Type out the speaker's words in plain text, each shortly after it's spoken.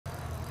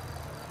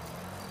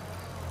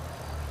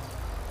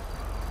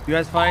You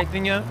guys find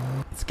anything yet?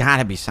 It's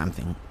gotta be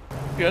something.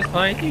 You guys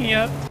find anything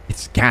yet?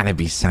 It's gotta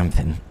be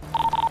something.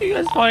 You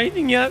guys find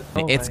anything yet?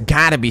 It's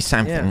gotta be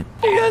something.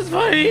 Yeah. You guys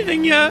find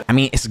anything yet? I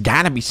mean, it's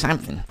gotta be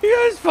something. You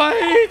guys find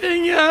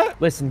anything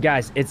yet? Listen,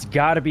 guys, it's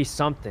gotta be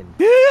something.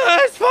 You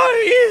guys find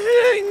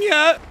anything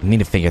yet? We need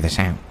to figure this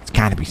out. It's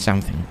gotta be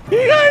something.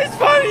 You guys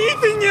find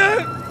anything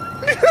yet?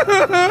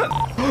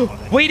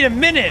 Wait a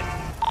minute.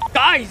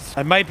 Guys,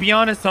 I might be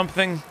onto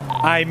something.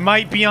 I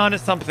might be onto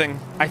something.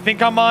 I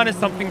think I'm onto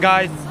something,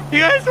 guys. You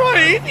guys find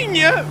anything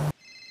yet?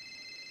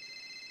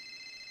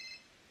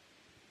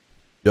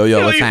 Yo,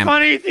 what's You up?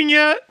 find anything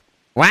yet?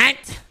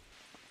 What?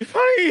 You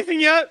find anything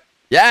yet?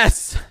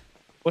 Yes.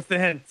 What's the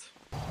hint?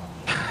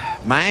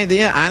 My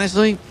idea,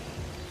 honestly,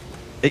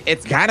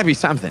 it's gotta be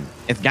something.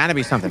 It's gotta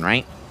be something,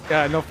 right?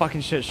 Yeah, no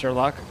fucking shit,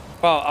 Sherlock.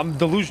 Bro, I'm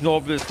delusional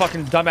over this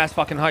fucking dumbass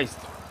fucking heist.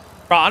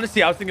 Bro,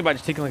 honestly, I was thinking about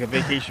just taking like a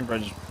vacation, bro.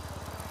 Just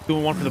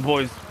doing one for the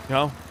boys, you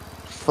know?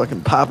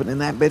 Fucking popping in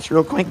that bitch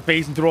real quick.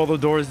 Phasing through all the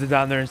doors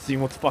down there and seeing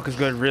what the fuck is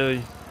good,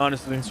 really.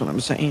 Honestly. That's what I'm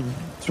saying.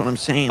 That's what I'm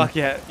saying. Fuck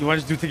yeah. You want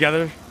to just do it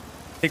together?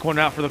 Take one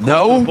out for the,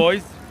 No. for the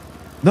boys?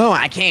 No,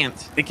 I can't.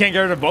 They can't get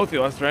rid of both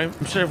of us, right?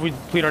 I'm sure if we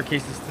plead our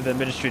cases to the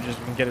administrators,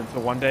 we can get it to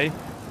one day.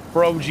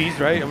 We're OGs,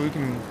 right? And we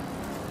can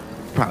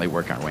Probably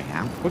work our way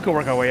out. work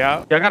our way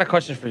out. Yeah, I got a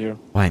question for you.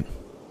 What?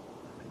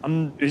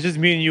 It's just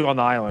me and you on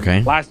the island.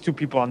 Okay. Last two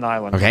people on the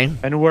island. Okay.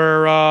 And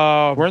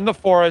we're in the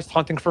forest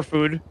hunting for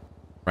food.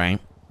 Right.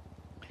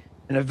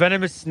 And a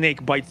venomous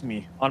snake bites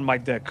me on my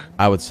dick.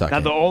 I would suck Now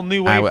it. the only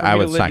way for me I to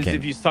would live suck is it.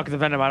 if you suck the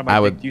venom out of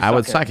my dick. I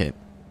would suck it.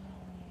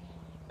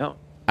 No.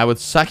 I would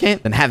suck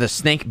it and have the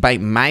snake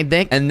bite my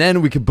dick, and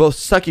then we could both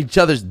suck each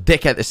other's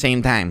dick at the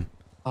same time.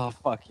 Oh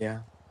fuck yeah.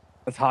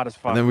 That's hot as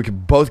fuck. And then we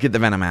could both get the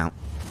venom out.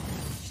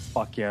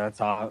 Fuck yeah, that's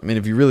hot. I mean,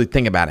 if you really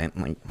think about it,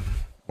 like,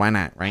 why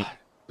not, right?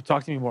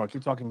 Talk to me more.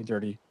 Keep talking to me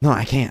dirty. No,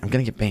 I can't. I'm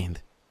gonna get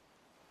banned.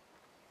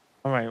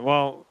 All right.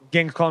 Well,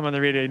 gang's calling me on the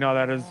radio. You know how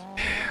that is.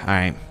 All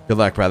right. Good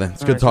luck, brother.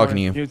 It's good talking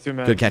to you. You too,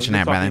 man. Good catching Good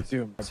that, brother. talking to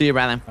you too. See you,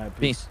 brother. All right,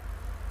 Peace.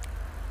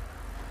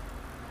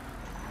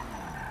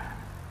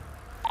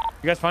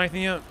 You guys find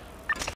anything yet?